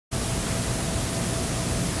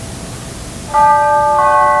Hello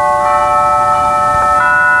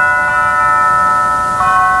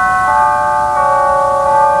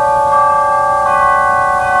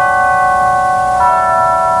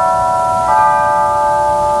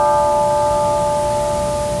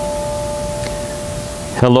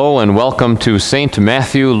and welcome to St.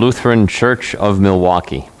 Matthew Lutheran Church of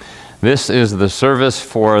Milwaukee. This is the service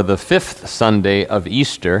for the fifth Sunday of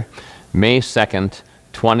Easter, May 2nd,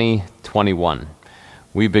 2021.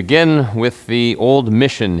 We begin with the old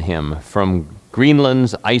mission hymn from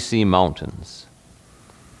Greenland's icy mountains.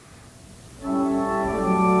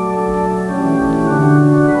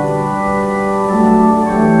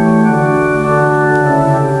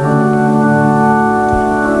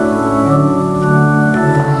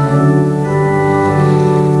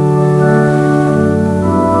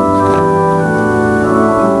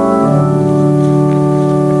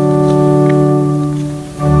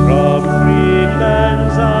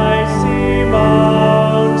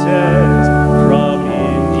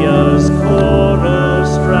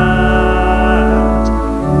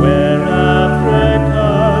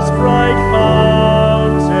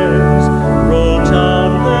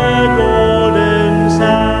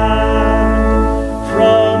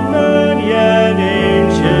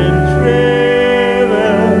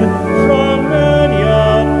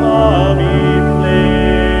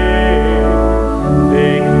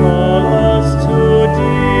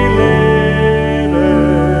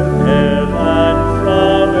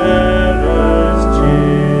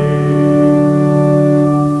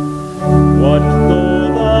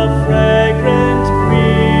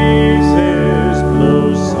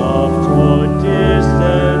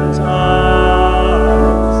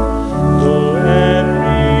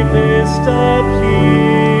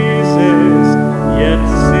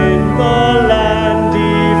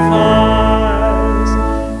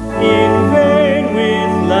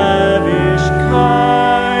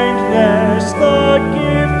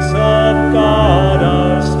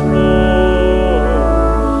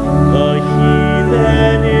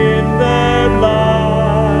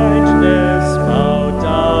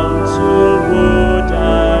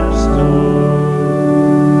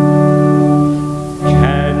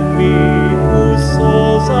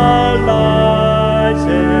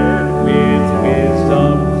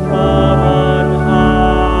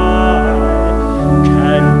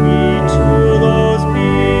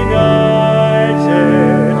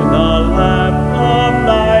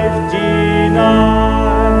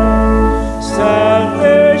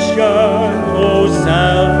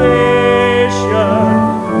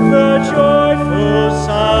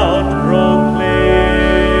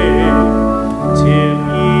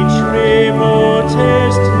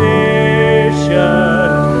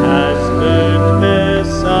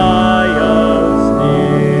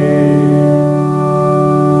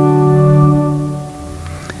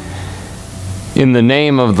 In the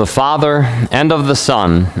name of the Father, and of the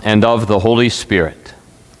Son, and of the Holy Spirit.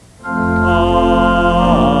 Amen.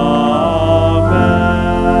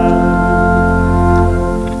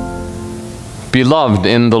 Beloved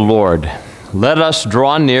in the Lord, let us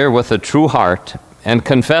draw near with a true heart and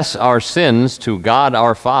confess our sins to God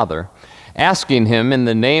our Father, asking Him in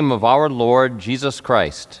the name of our Lord Jesus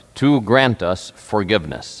Christ to grant us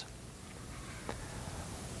forgiveness.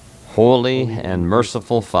 Holy and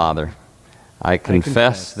merciful Father, I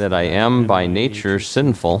confess that I am by nature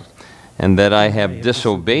sinful, and that I have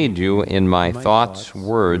disobeyed you in my thoughts,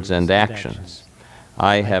 words, and actions.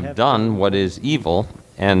 I have done what is evil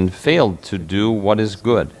and failed to do what is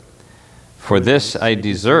good. For this I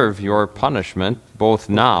deserve your punishment both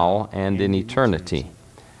now and in eternity.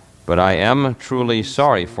 But I am truly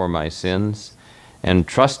sorry for my sins, and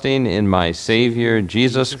trusting in my Savior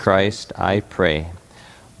Jesus Christ, I pray,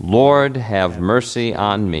 Lord, have mercy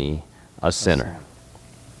on me, a sinner.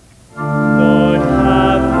 Lord,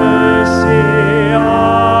 have mercy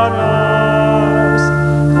on us.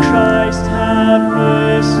 Christ, have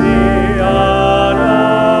mercy on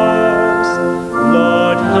us.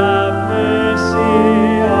 Lord, have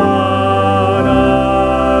mercy on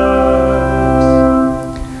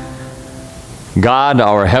us. God,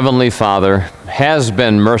 our Heavenly Father, has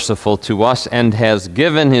been merciful to us and has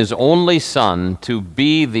given His only Son to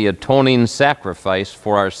be the atoning sacrifice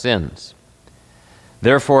for our sins.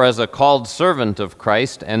 Therefore, as a called servant of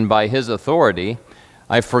Christ and by His authority,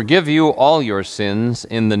 I forgive you all your sins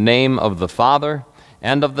in the name of the Father,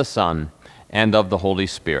 and of the Son, and of the Holy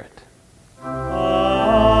Spirit. Amen.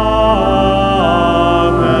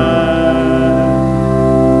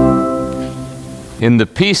 In the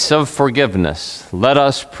peace of forgiveness, let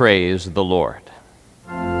us praise the Lord.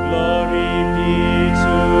 Glory be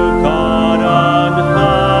to God on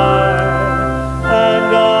high,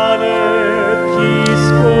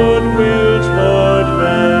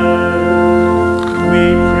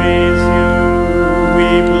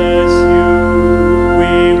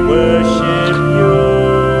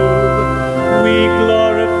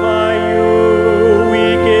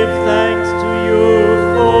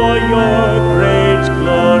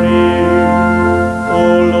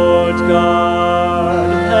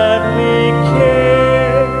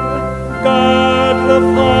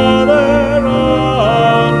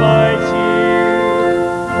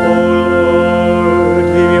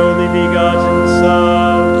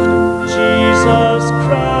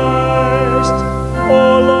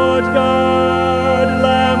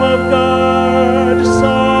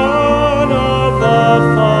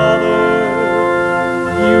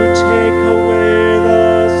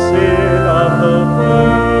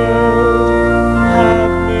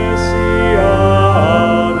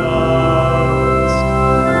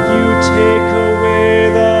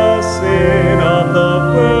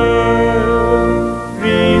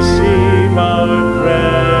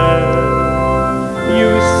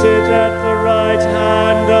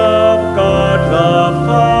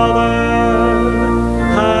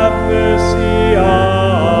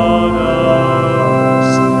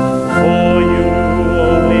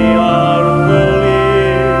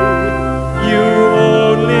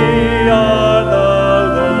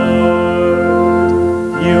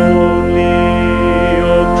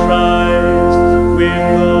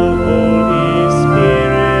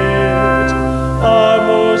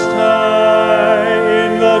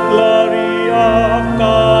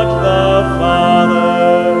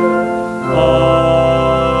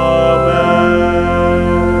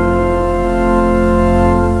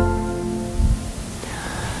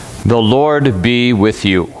 The Lord be with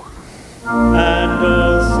you. And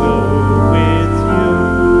also with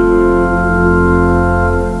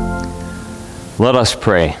you. Let us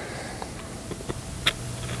pray.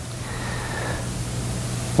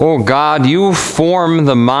 O God, you form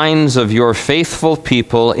the minds of your faithful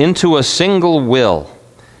people into a single will.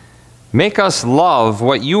 Make us love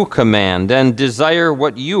what you command and desire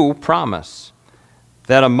what you promise,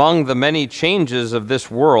 that among the many changes of this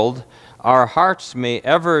world, our hearts may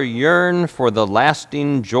ever yearn for the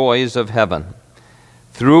lasting joys of heaven.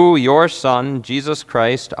 Through your Son, Jesus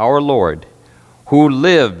Christ, our Lord, who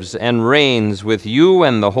lives and reigns with you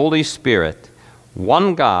and the Holy Spirit,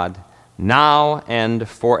 one God, now and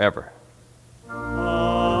forever.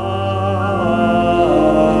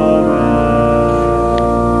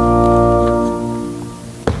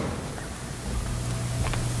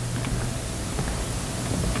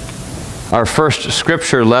 Our first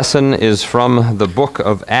scripture lesson is from the book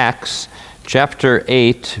of Acts, chapter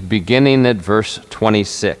 8, beginning at verse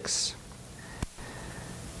 26.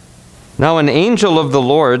 Now an angel of the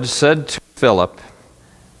Lord said to Philip,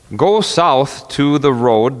 "Go south to the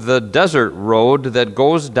road, the desert road that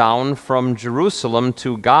goes down from Jerusalem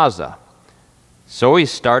to Gaza." So he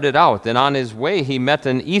started out, and on his way he met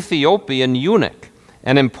an Ethiopian eunuch,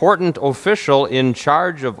 an important official in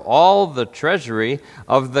charge of all the treasury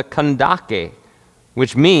of the Kandake,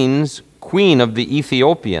 which means Queen of the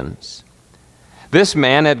Ethiopians. This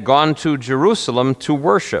man had gone to Jerusalem to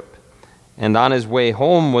worship, and on his way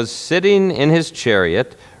home was sitting in his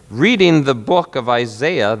chariot, reading the book of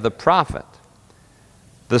Isaiah the prophet.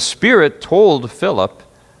 The Spirit told Philip,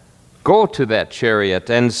 "Go to that chariot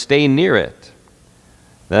and stay near it."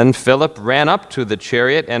 Then Philip ran up to the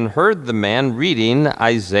chariot and heard the man reading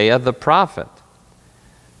Isaiah the prophet.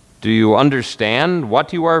 "Do you understand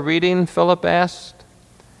what you are reading?" Philip asked.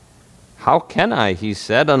 "How can I," he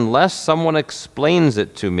said, "unless someone explains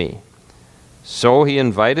it to me?" So he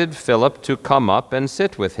invited Philip to come up and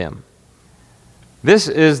sit with him. This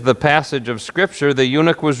is the passage of Scripture the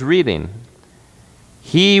eunuch was reading.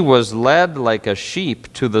 "He was led like a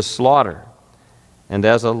sheep to the slaughter, and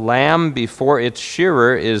as a lamb before its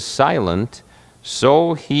shearer is silent,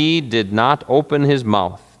 so he did not open his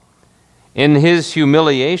mouth. In his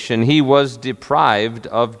humiliation he was deprived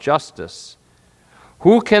of justice.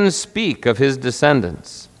 Who can speak of his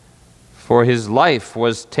descendants? For his life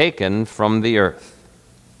was taken from the earth."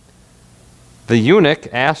 The eunuch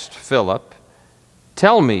asked Philip,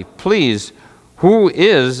 "Tell me, please, who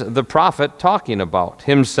is the prophet talking about,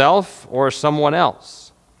 himself or someone else?"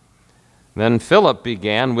 Then Philip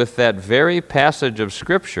began with that very passage of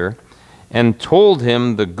Scripture and told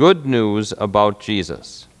him the good news about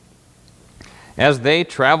Jesus. As they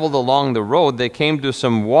traveled along the road, they came to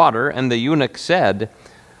some water, and the eunuch said,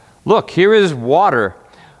 "Look, here is water.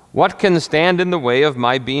 What can stand in the way of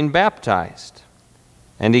my being baptized?"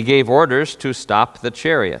 And he gave orders to stop the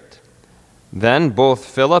chariot. Then both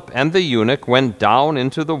Philip and the eunuch went down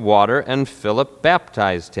into the water, and Philip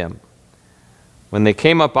baptized him. When they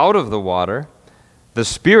came up out of the water, the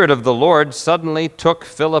Spirit of the Lord suddenly took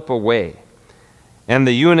Philip away, and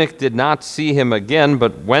the eunuch did not see him again,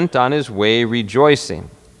 but went on his way rejoicing.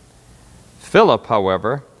 Philip,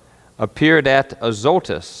 however, appeared at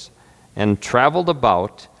Azotus and traveled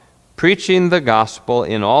about, preaching the gospel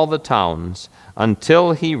in all the towns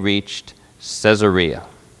until he reached Caesarea.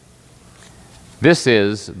 This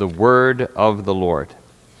is the word of the Lord.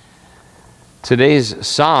 Today's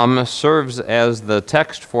psalm serves as the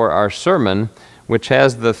text for our sermon, which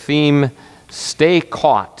has the theme, "Stay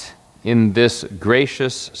Caught in This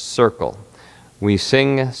Gracious Circle." We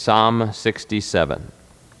sing Psalm 67.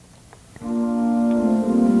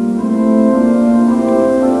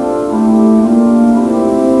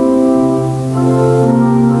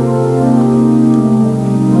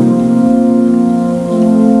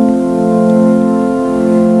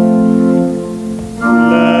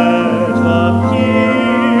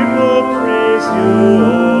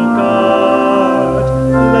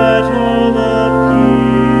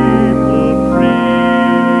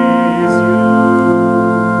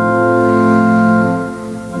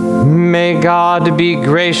 God be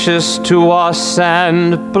gracious to us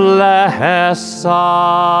and bless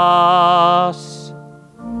us,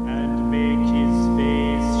 and make his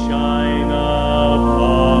face shine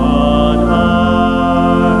upon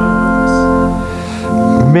us.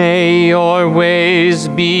 May your ways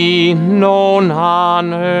be known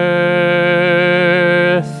on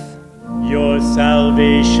earth, your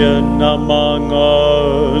salvation among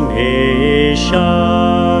all nations.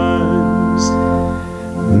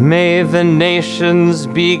 May the nations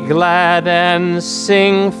be glad and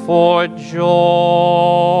sing for joy.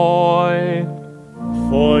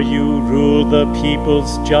 For you rule the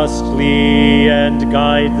peoples justly and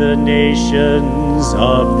guide the nations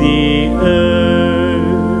of the earth.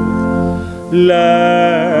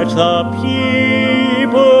 Let the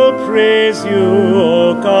people praise you,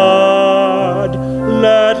 O God.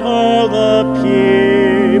 Let all the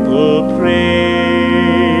people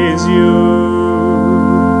praise you.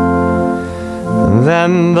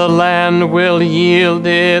 Then the land will yield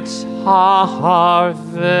its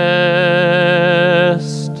harvest.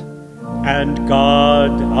 And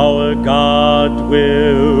God, our God,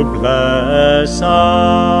 will bless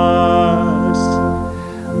us.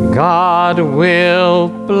 God will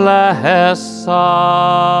bless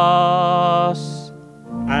us.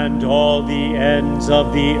 And all the ends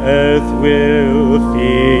of the earth will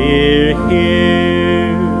fear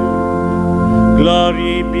him.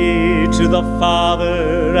 Glory be to the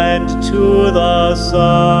Father, and to the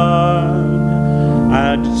Son,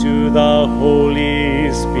 and to the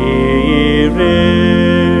Holy Spirit,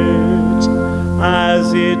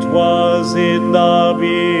 as it was in the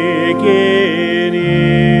beginning,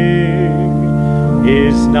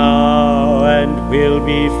 is now, and will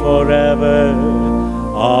be forever.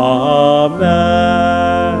 Amen.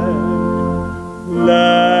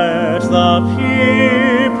 Let the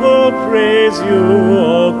people praise you,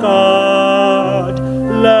 O God.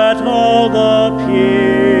 Let all the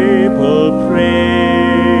people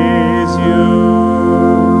praise you.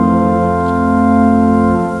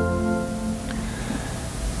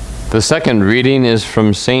 The second reading is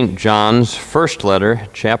from St. John's first letter,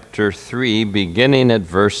 chapter 3, beginning at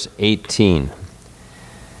verse 18.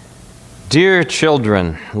 Dear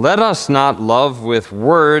children, let us not love with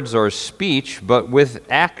words or speech, but with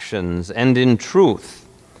actions and in truth.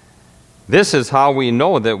 This is how we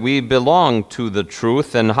know that we belong to the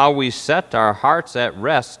truth and how we set our hearts at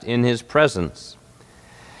rest in His presence.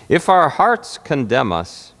 If our hearts condemn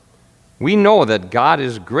us, we know that God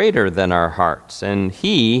is greater than our hearts, and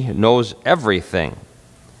He knows everything.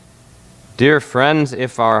 Dear friends,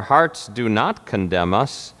 if our hearts do not condemn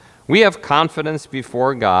us, we have confidence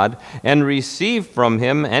before God and receive from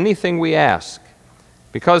Him anything we ask,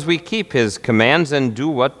 because we keep His commands and do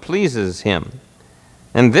what pleases Him.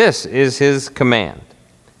 And this is His command,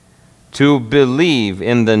 to believe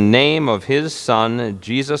in the name of His Son,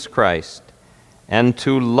 Jesus Christ, and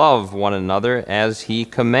to love one another as He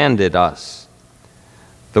commanded us.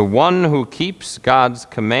 The one who keeps God's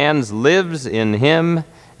commands lives in Him,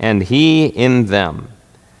 and He in them.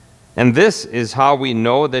 And this is how we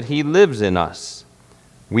know that He lives in us.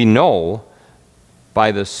 We know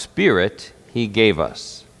by the Spirit He gave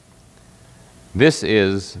us. This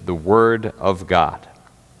is the Word of God.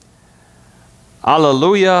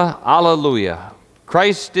 Alleluia, alleluia.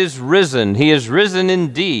 Christ is risen. He is risen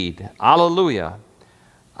indeed. Alleluia.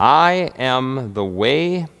 I am the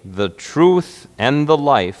way, the truth, and the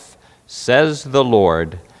life, says the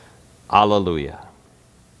Lord. Alleluia.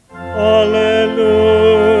 Alleluia,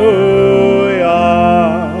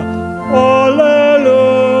 alleluia,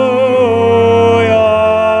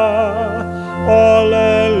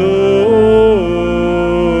 alleluia.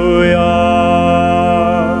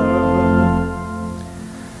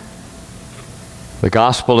 The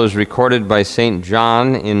Gospel is recorded by St.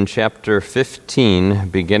 John in chapter 15,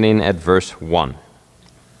 beginning at verse 1.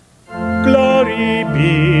 Glory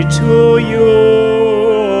be to you,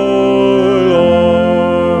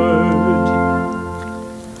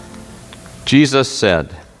 Jesus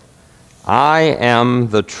said, I am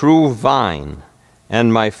the true vine,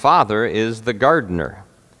 and my Father is the gardener.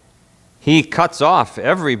 He cuts off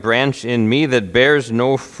every branch in me that bears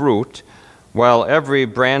no fruit, while every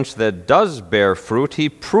branch that does bear fruit He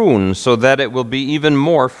prunes so that it will be even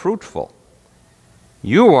more fruitful.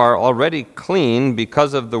 You are already clean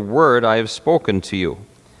because of the word I have spoken to you.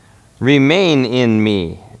 Remain in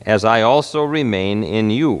me, as I also remain in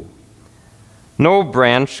you. No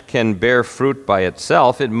branch can bear fruit by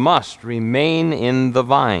itself. It must remain in the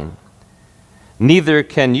vine. Neither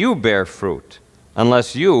can you bear fruit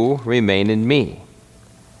unless you remain in me.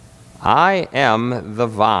 I am the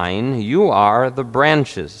vine, you are the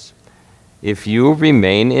branches. If you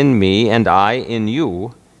remain in me and I in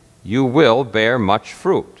you, you will bear much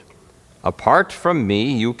fruit. Apart from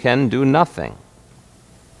me, you can do nothing.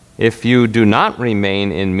 If you do not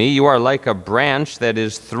remain in me, you are like a branch that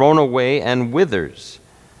is thrown away and withers.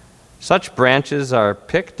 Such branches are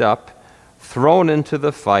picked up, thrown into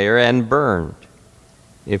the fire, and burned.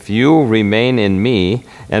 If you remain in me,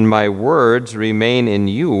 and my words remain in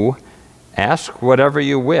you, ask whatever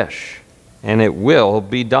you wish, and it will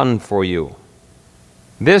be done for you.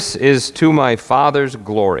 This is to my Father's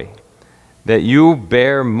glory, that you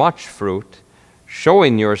bear much fruit,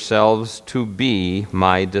 showing yourselves to be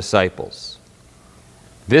my disciples.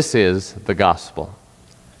 This is the gospel.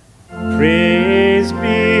 Praise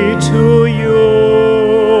be to you,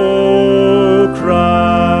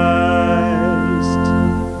 Christ.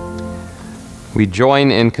 We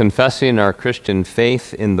join in confessing our Christian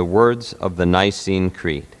faith in the words of the Nicene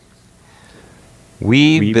Creed.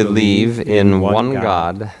 We believe in one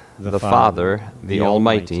God, the Father, the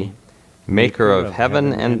Almighty, maker of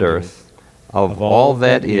heaven and earth, of all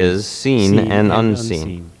that is seen and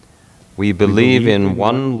unseen. We believe in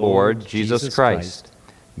one Lord Jesus Christ,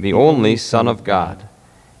 the only Son of God,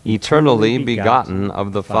 eternally begotten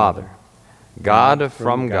of the Father, God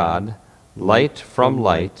from God, light from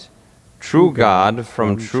light, true God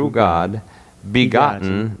from true God,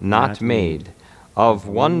 begotten, not made, of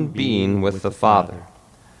one being with the Father.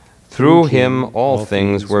 Through him all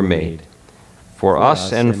things were made. For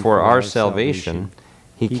us and for our salvation,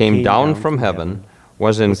 he came down from heaven,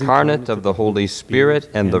 was incarnate of the Holy Spirit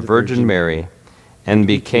and the Virgin Mary, and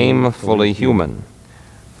became fully human.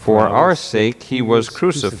 For our sake he was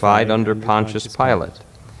crucified under Pontius Pilate.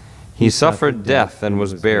 He suffered death and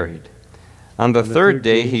was buried. On the third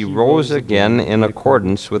day he rose again in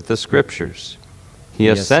accordance with the Scriptures. He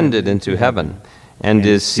ascended into heaven, and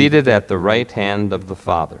is seated at the right hand of the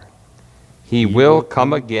Father. He will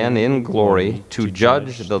come again in glory to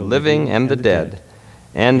judge the living and the dead,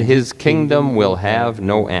 and his kingdom will have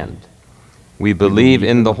no end. We believe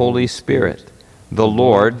in the Holy Spirit, the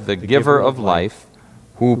Lord, the giver of life,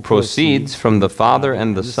 who proceeds from the Father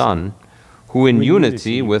and the Son, who in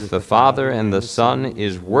unity with the Father and the Son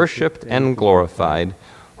is worshipped and glorified,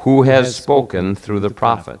 who has spoken through the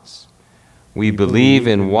prophets. We believe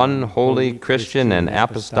in one holy Christian and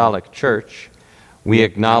apostolic church. We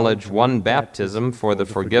acknowledge one baptism for the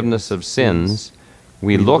forgiveness of sins.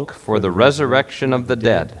 We look for the resurrection of the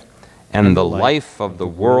dead and the life of the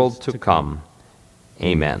world to come.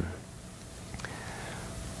 Amen.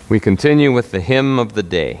 We continue with the hymn of the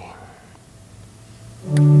day.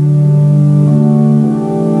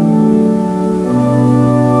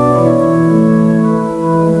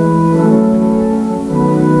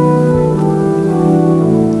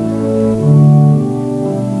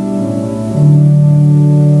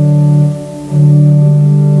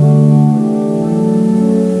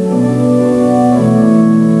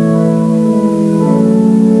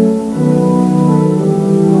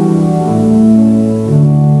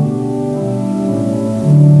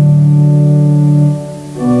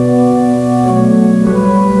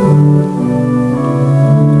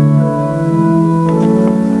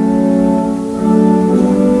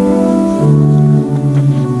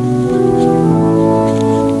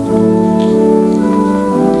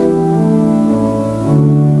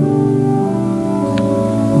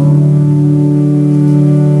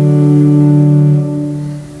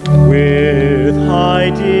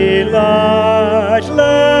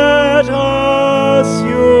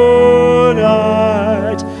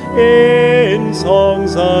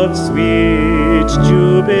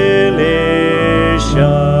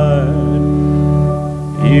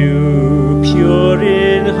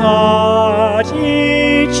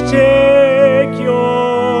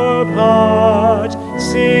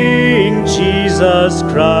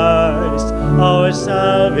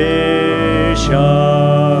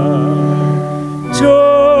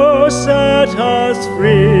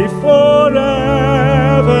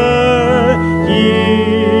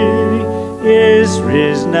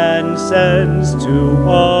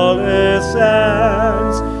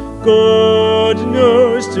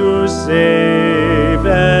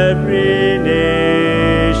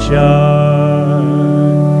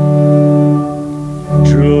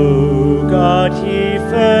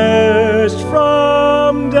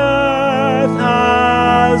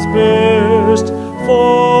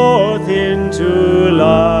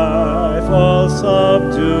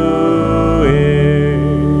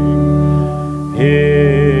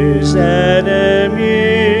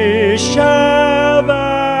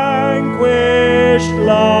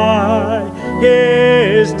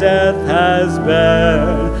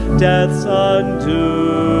 Death's undoing,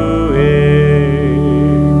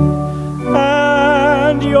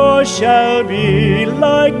 and yours shall be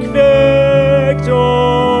like victory.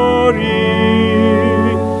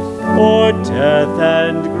 O'er death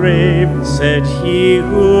and grave said he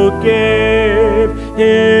who gave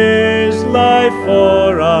his life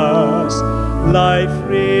for us, life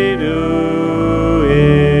renewing.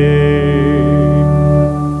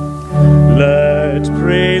 Let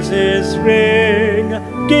praises ring,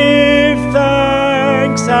 give thanks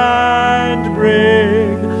thanks and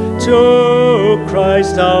bring to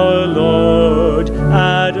Christ our Lord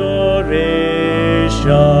adoration.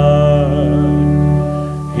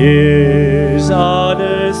 His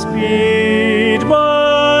honor speed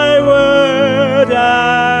by word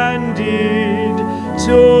and deed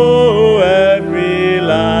to every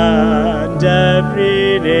land,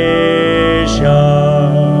 every nation.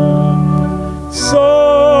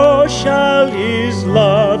 So shall his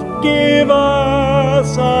love give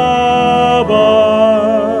us above,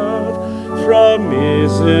 from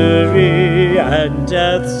misery and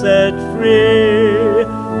death set free,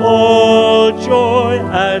 all joy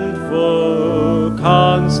and full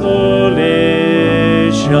consolation.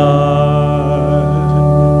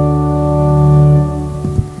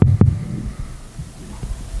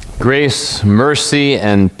 Grace, mercy,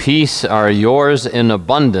 and peace are yours in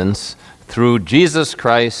abundance through Jesus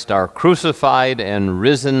Christ, our crucified and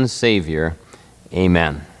risen Savior.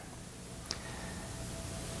 Amen.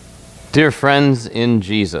 Dear friends in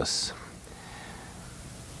Jesus,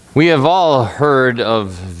 we have all heard of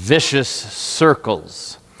vicious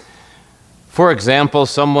circles. For example,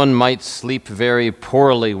 someone might sleep very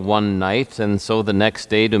poorly one night, and so the next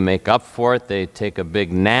day, to make up for it, they take a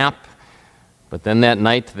big nap. But then that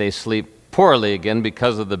night they sleep poorly again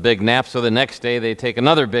because of the big nap, so the next day they take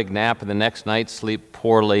another big nap, and the next night sleep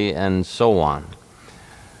poorly, and so on.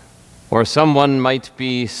 Or someone might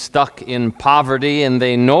be stuck in poverty, and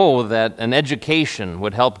they know that an education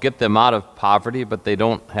would help get them out of poverty, but they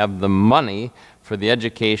don't have the money for the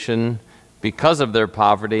education because of their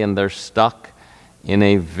poverty, and they're stuck in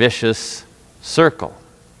a vicious circle.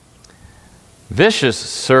 Vicious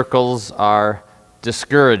circles are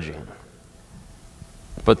discouraging.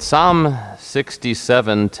 But Psalm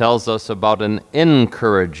 67 tells us about an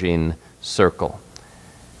encouraging circle.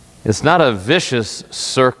 It's not a vicious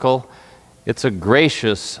circle, it's a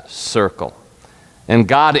gracious circle. And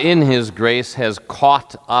God in His grace has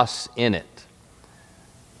caught us in it.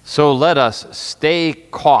 So let us stay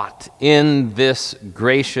caught in this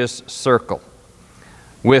gracious circle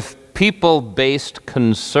with people-based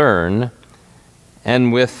concern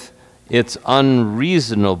and with its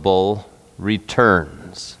unreasonable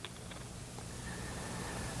returns.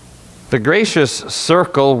 The gracious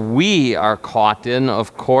circle we are caught in,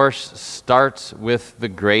 of course, starts with the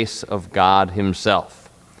grace of God Himself.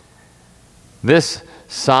 This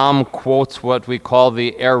psalm quotes what we call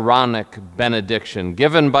the Aaronic benediction,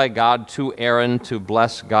 given by God to Aaron to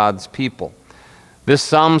bless God's people. This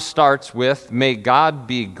psalm starts with, "May God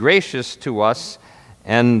be gracious to us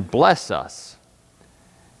and bless us."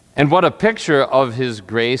 And what a picture of His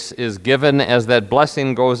grace is given as that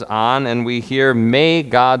blessing goes on, and we hear, "May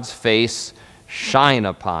God's face shine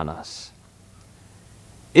upon us."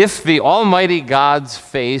 If the Almighty God's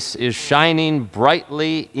face is shining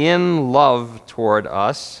brightly in love toward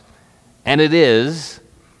us, and it is,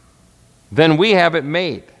 then we have it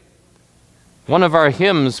made. One of our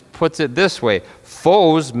hymns puts it this way: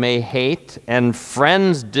 "Foes may hate and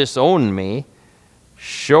friends disown me.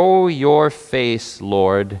 Show your face,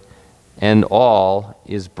 Lord, and all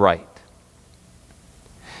is bright."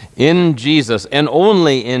 In Jesus, and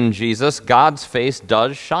only in Jesus, God's face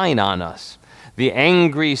does shine on us. The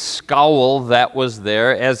angry scowl that was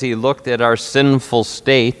there as He looked at our sinful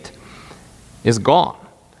state is gone,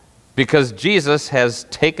 because Jesus has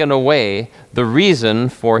taken away the reason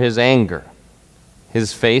for His anger.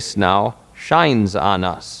 His face now shines on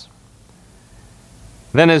us.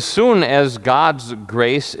 Then as soon as God's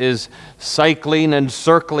grace is cycling and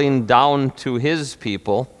circling down to His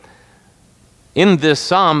people, in this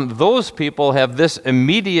psalm, those people have this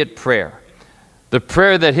immediate prayer, the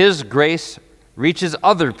prayer that His grace reaches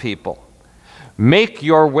other people. "Make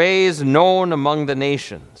your ways known among the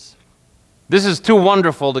nations." This is too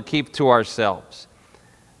wonderful to keep to ourselves.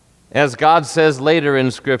 As God says later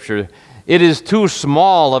in Scripture, "It is too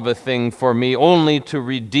small of a thing for me only to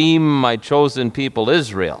redeem my chosen people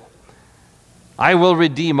Israel. I will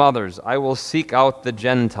redeem others. I will seek out the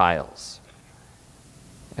Gentiles."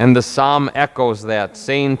 And the psalm echoes that,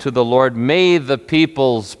 saying to the Lord, "May the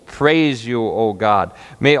peoples praise you, O God.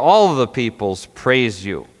 May all the peoples praise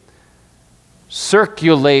you."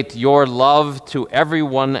 Circulate your love to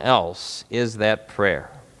everyone else is that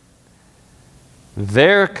prayer.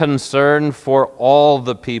 Their concern for all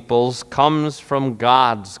the peoples comes from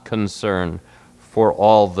God's concern for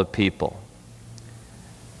all the people.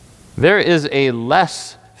 There is a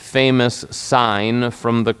less famous sign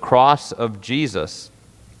from the cross of Jesus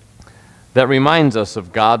that reminds us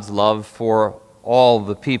of God's love for all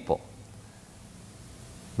the people.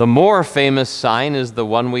 The more famous sign is the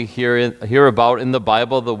one we hear about in the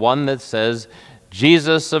Bible, the one that says,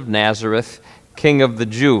 Jesus of Nazareth, King of the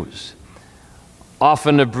Jews,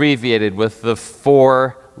 often abbreviated with the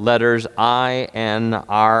 4 letters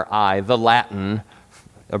INRI, the Latin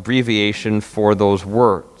abbreviation for those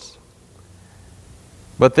words.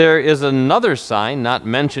 But there is another sign not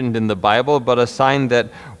mentioned in the Bible, but a sign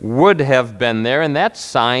that would have been there, and that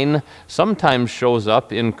sign sometimes shows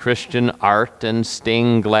up in Christian art and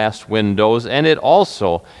stained glass windows, and it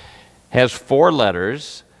also has 4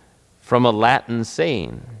 letters from a Latin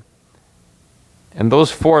saying. And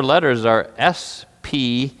those 4 letters are SPQR.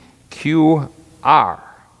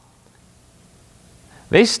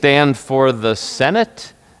 They stand for the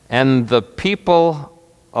Senate and the people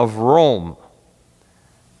of Rome.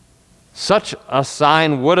 Such a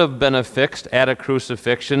sign would have been affixed at a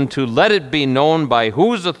crucifixion to let it be known by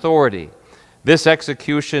whose authority this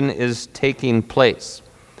execution is taking place.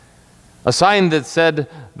 A sign that said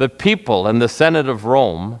the people and the Senate of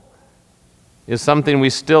Rome is something we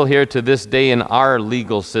still hear to this day in our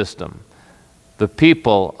legal system. The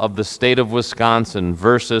people of the state of Wisconsin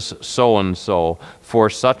versus so-and-so for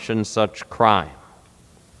such and such crime.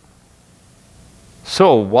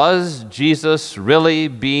 So, was Jesus really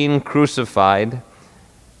being crucified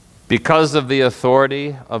because of the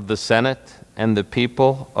authority of the Senate and the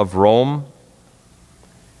people of Rome?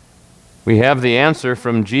 We have the answer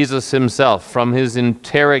from Jesus himself, from his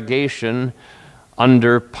interrogation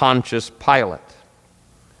under Pontius Pilate.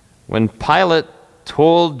 When Pilate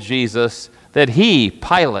told Jesus that he,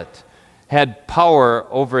 Pilate, had power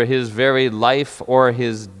over his very life or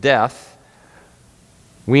his death,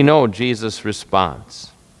 we know Jesus'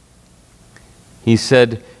 response. He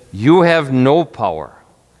said, "You have no power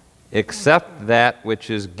except that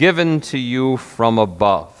which is given to you from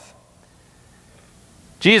above."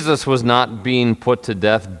 Jesus was not being put to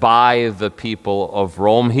death by the people of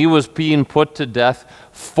Rome. He was being put to death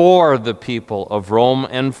for the people of Rome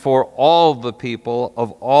and for all the people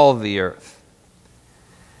of all the earth.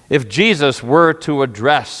 If Jesus were to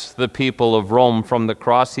address the people of Rome from the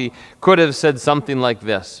cross, he could have said something like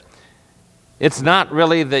this: "It's not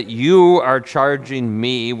really that you are charging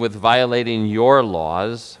me with violating your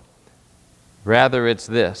laws. Rather, it's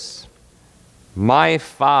this: my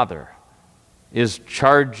Father is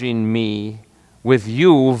charging me with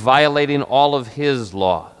you violating all of his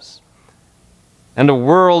laws, and a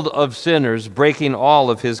world of sinners breaking all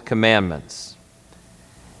of his commandments."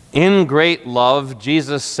 In great love,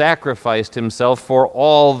 Jesus sacrificed himself for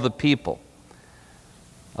all the people.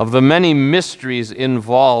 Of the many mysteries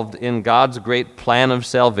involved in God's great plan of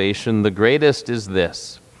salvation, the greatest is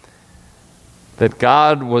this: that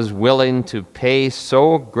God was willing to pay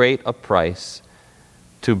so great a price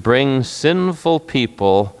to bring sinful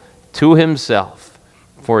people to himself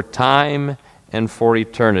for time and for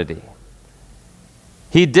eternity.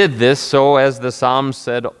 He did this so, as the Psalm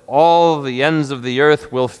said, all the ends of the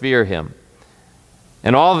earth will fear him.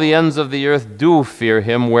 And all the ends of the earth do fear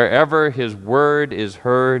him wherever his word is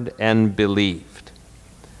heard and believed.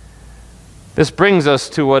 This brings us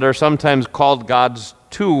to what are sometimes called God's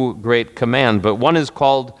 2 great commands, but one is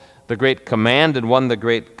called the Great Command and one the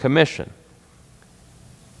Great Commission.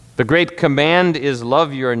 The Great Command is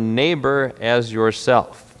love your neighbor as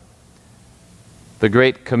yourself. The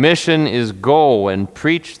Great Commission is go and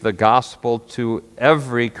preach the gospel to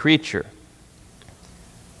every creature.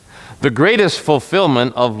 The greatest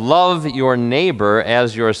fulfillment of love your neighbor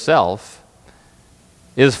as yourself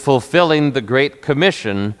is fulfilling the Great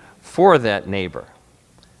Commission for that neighbor,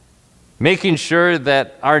 making sure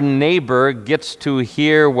that our neighbor gets to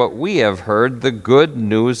hear what we have heard, the good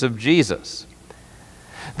news of Jesus.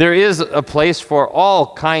 There is a place for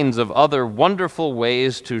all kinds of other wonderful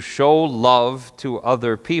ways to show love to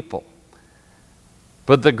other people.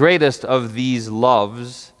 But the greatest of these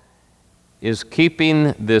loves is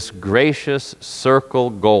keeping this gracious circle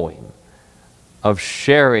going of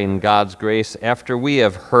sharing God's grace after we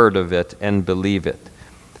have heard of it and believe it,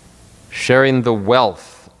 sharing the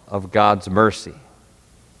wealth of God's mercy.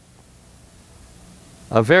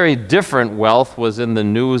 A very different wealth was in the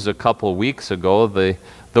news a couple weeks ago,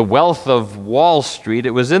 the wealth of Wall Street.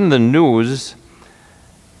 It was in the news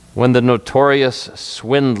when the notorious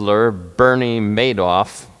swindler Bernie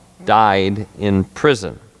Madoff died in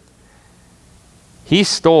prison. He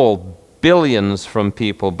stole billions from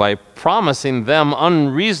people by promising them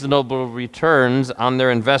unreasonable returns on their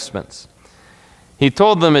investments. He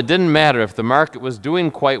told them it didn't matter if the market was doing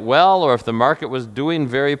quite well or if the market was doing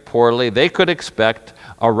very poorly, they could expect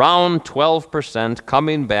around 12%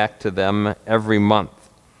 coming back to them every month.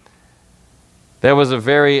 That was a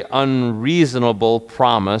very unreasonable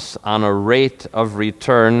promise on a rate of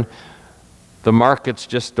return The markets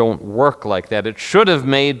just don't work like that. It should have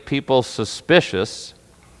made people suspicious,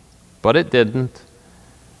 but it didn't,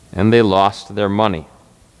 and they lost their money.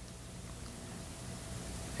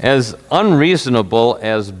 As unreasonable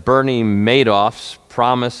as Bernie Madoff's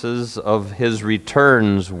promises of his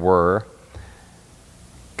returns were,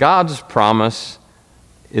 God's promise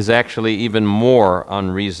is actually even more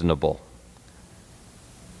unreasonable.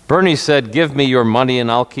 Bernie said, "Give me your money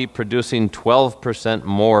and I'll keep producing 12%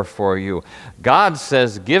 more for you." God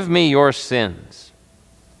says, "Give me your sins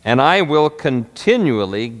and I will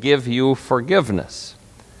continually give you forgiveness."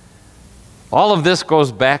 All of this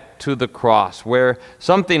goes back to the cross, where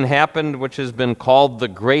something happened which has been called the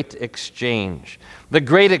Great Exchange. The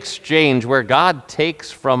Great Exchange, where God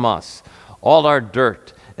takes from us all our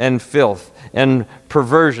dirt and filth and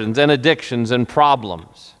perversions and addictions and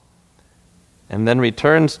problems, and then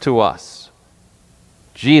returns to us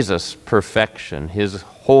Jesus' perfection, His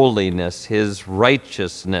holiness, His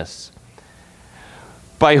righteousness.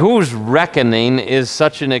 By whose reckoning is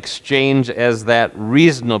such an exchange as that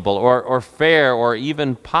reasonable or fair or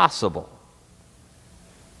even possible?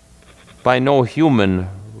 By no human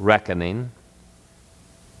reckoning.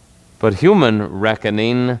 But human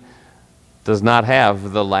reckoning does not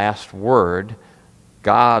have the last word.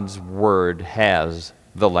 God's word has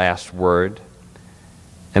the last word.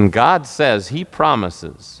 And God says, He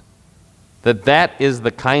promises, that that is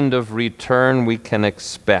the kind of return we can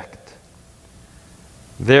expect.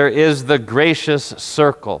 There is the gracious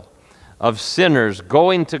circle of sinners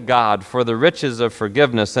going to God for the riches of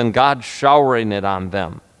forgiveness and God showering it on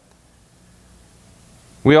them.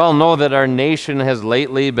 We all know that our nation has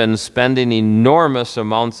lately been spending enormous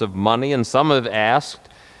amounts of money, and some have asked,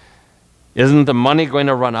 isn't the money going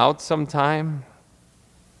to run out sometime?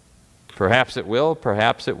 Perhaps it will,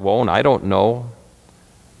 perhaps it won't, I don't know.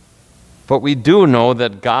 But we do know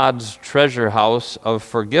that God's treasure house of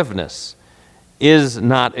forgiveness is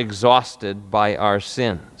not exhausted by our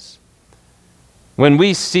sins. When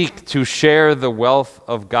we seek to share the wealth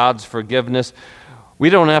of God's forgiveness, we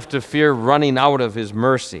don't have to fear running out of His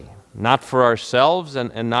mercy, not for ourselves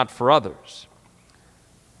and not for others.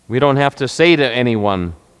 We don't have to say to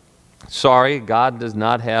anyone, sorry, God does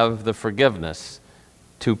not have the forgiveness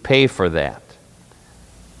to pay for that.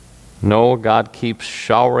 No, God keeps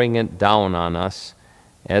showering it down on us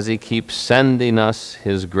as He keeps sending us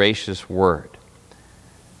His gracious word.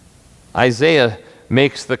 Isaiah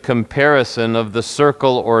makes the comparison of the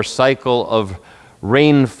circle or cycle of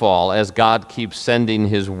rainfall as God keeps sending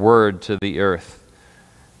His word to the earth.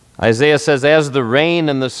 Isaiah says, "As the rain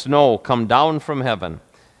and the snow come down from heaven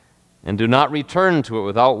and do not return to it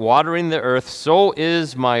without watering the earth, so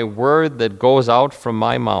is my word that goes out from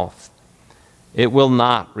my mouth. It will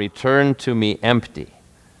not return to me empty,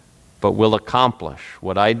 but will accomplish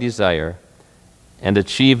what I desire and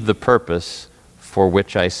achieve the purpose for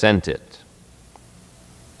which I sent it."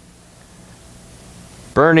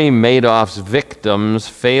 Bernie Madoff's victims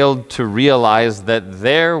failed to realize that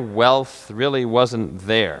their wealth really wasn't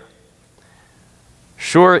there.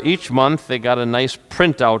 Sure, each month they got a nice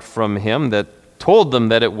printout from him that told them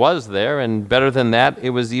that it was there, and better than that, it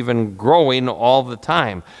was even growing all the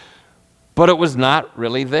time. But it was not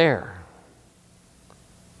really there.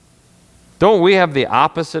 Don't we have the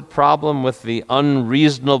opposite problem with the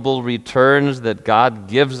unreasonable returns that God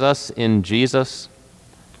gives us in Jesus?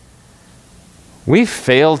 We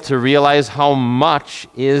fail to realize how much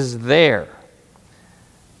is there.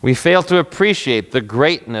 We fail to appreciate the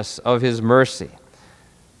greatness of His mercy.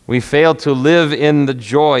 We fail to live in the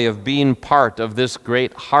joy of being part of this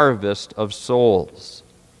great harvest of souls.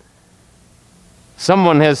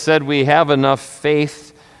 Someone has said we have enough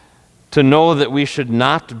faith to know that we should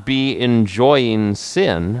not be enjoying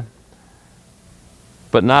sin,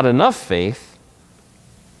 but not enough faith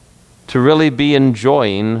to really be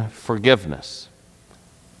enjoying forgiveness,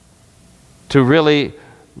 to really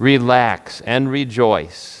relax and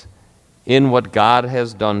rejoice in what God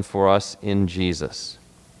has done for us in Jesus.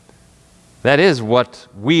 That is what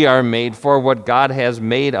we are made for, what God has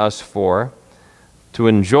made us for, to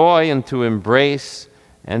enjoy and to embrace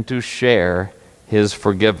and to share His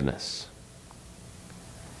forgiveness.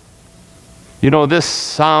 You know, this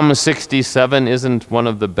Psalm 67 isn't one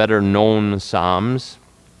of the better known Psalms.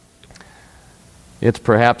 It's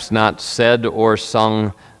perhaps not said or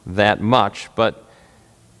sung that much, but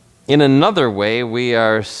in another way, we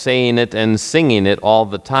are saying it and singing it all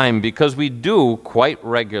the time because we do quite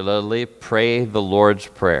regularly pray the Lord's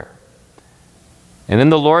Prayer. And in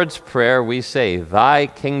the Lord's Prayer, we say, "Thy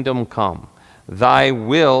kingdom come, thy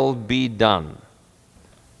will be done."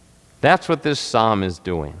 That's what this psalm is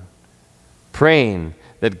doing. Praying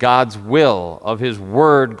that God's will of His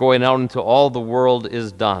Word going out into all the world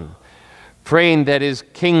is done. Praying that His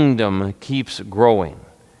kingdom keeps growing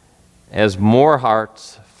as more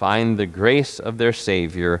hearts find the grace of their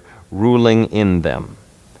Savior ruling in them.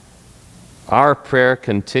 Our prayer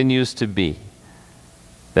continues to be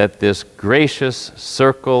that this gracious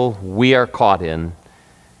circle we are caught in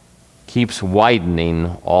keeps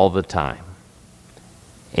widening all the time.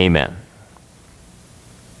 Amen.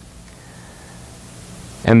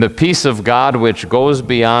 And the peace of God, which goes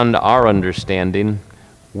beyond our understanding,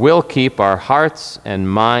 will keep our hearts and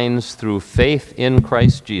minds through faith in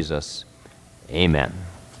Christ Jesus. Amen.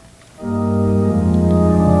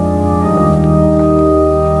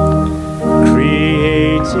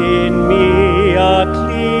 Create in me a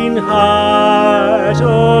clean heart,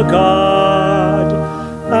 O God,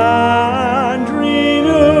 and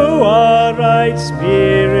renew a right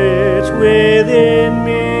spirit within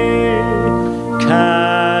me.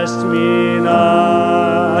 Cast me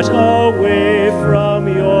not away from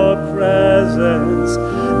your presence,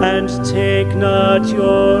 and take not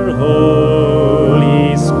your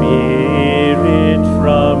Holy Spirit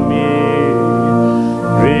from me.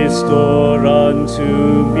 Restore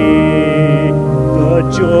unto me the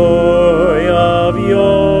joy of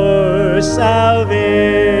your salvation,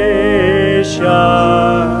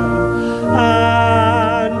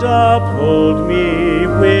 and uphold me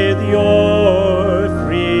with your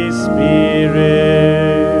free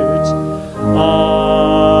spirit. Amen.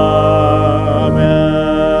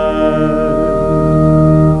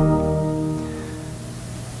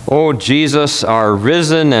 O Jesus, our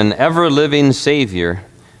risen and ever-living Savior,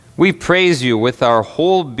 we praise you with our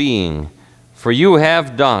whole being, for you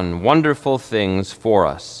have done wonderful things for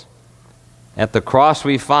us. At the cross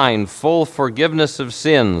we find full forgiveness of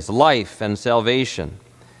sins, life, and salvation.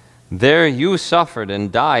 There you suffered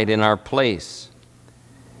and died in our place.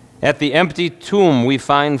 At the empty tomb we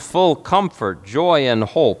find full comfort, joy, and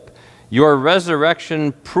hope. Your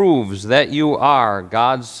resurrection proves that you are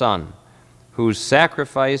God's Son, whose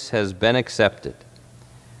sacrifice has been accepted.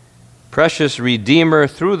 Precious Redeemer,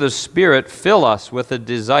 through the Spirit, fill us with a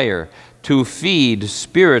desire to feed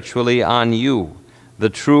spiritually on you, the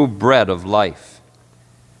true bread of life.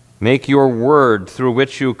 Make your word, through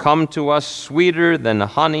which you come to us, sweeter than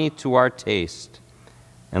honey to our taste,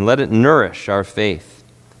 and let it nourish our faith.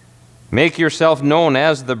 Make yourself known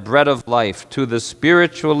as the bread of life to the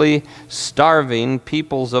spiritually starving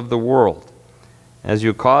peoples of the world, as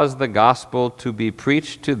you cause the gospel to be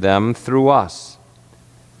preached to them through us.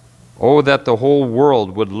 Oh, that the whole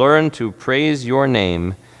world would learn to praise your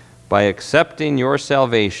name by accepting your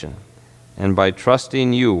salvation and by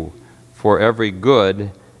trusting you for every good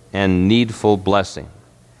and needful blessing.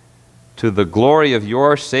 To the glory of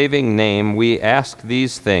your saving name we ask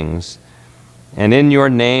these things, and in your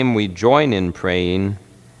name we join in praying,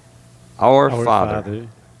 Our Father,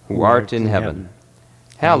 who art in heaven,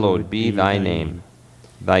 hallowed be thy name.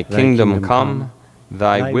 Thy kingdom come,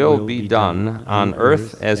 thy will be done on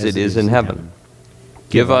earth as it is in heaven.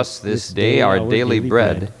 Give us this day our daily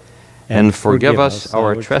bread, and forgive us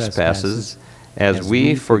our trespasses, as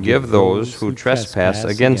we forgive those who trespass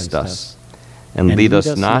against us. And lead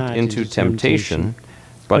us not into temptation,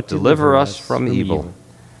 but deliver us from evil.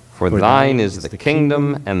 For thine is the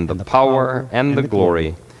kingdom, and the power, and the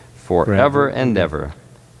glory, forever and ever.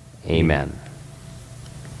 Amen.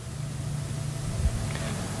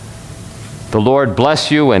 The Lord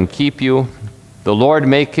bless you and keep you. The Lord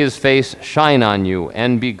make his face shine on you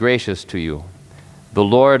and be gracious to you. The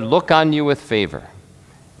Lord look on you with favor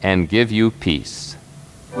and give you peace.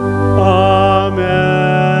 Amen,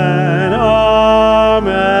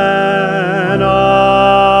 amen,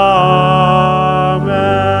 amen.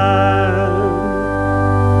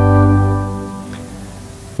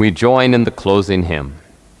 We join in the closing hymn.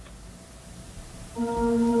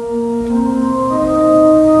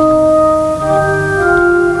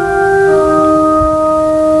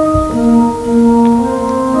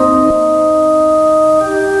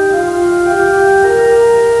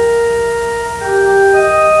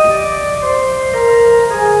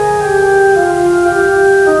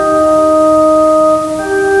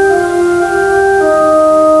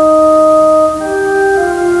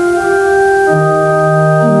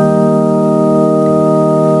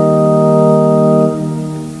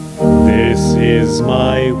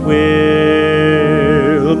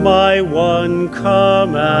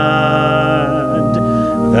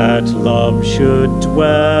 Should dwell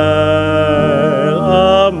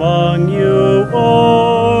among you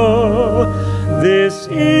all. This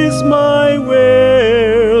is my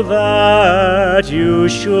will, that you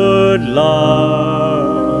should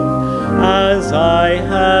love as as I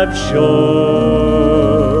have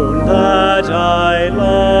shown that I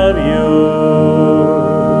love you.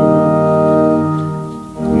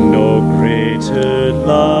 No greater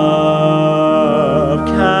love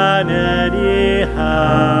can any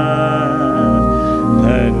have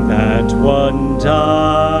than that one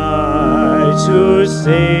died to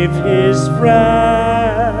save his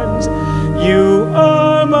friends. You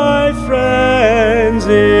are my friends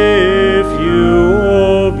if you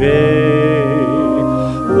obey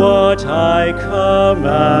what I command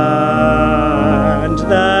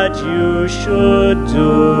that you should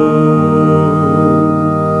do.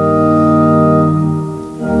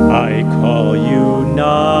 I call you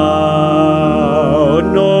now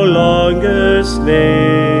no longer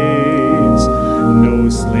slaves. No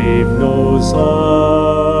slave knows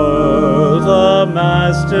all the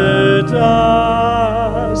master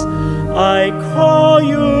does. I call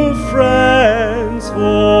you friends,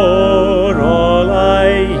 for all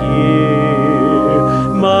I hear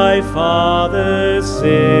my Father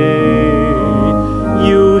say,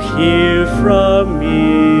 you hear from me.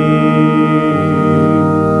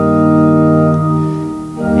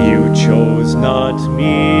 You chose not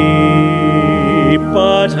me,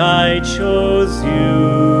 but I chose you,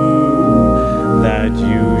 that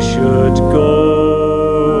you should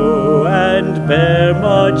go and bear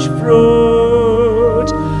much fruit.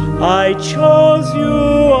 I chose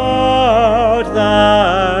you out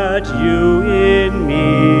that you in me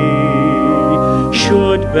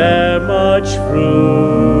should bear much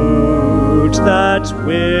fruit that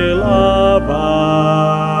will abide.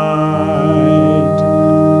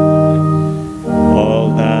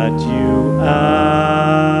 All that you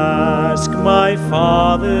ask, my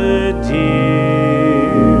Father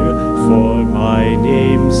dear, for my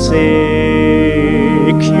name's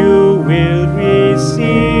sake you will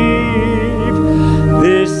receive.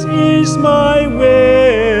 This is my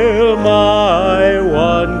will, my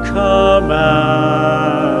one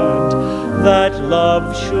command, that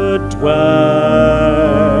love should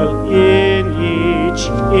dwell in each,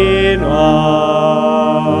 in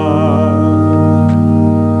all.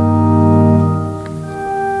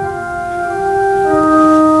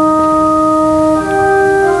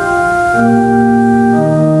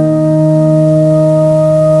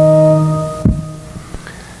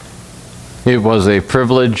 It was a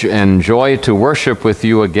privilege and joy to worship with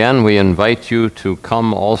you again. We invite you to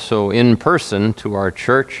come also in person to our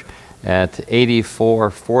church at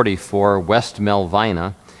 8444 West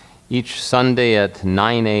Melvina. Each Sunday at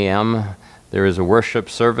 9 a.m. there is a worship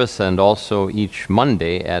service, and also each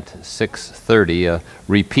Monday at 6:30, a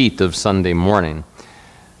repeat of Sunday morning.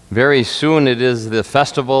 Very soon it is the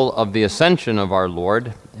festival of the Ascension of our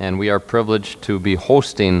Lord, and we are privileged to be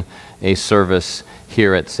hosting a service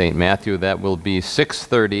here at St. Matthew. That will be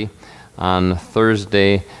 6:30 on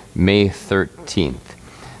Thursday, May 13th.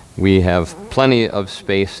 We have plenty of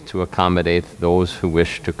space to accommodate those who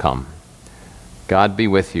wish to come. God be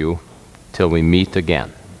with you till we meet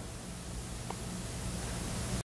again.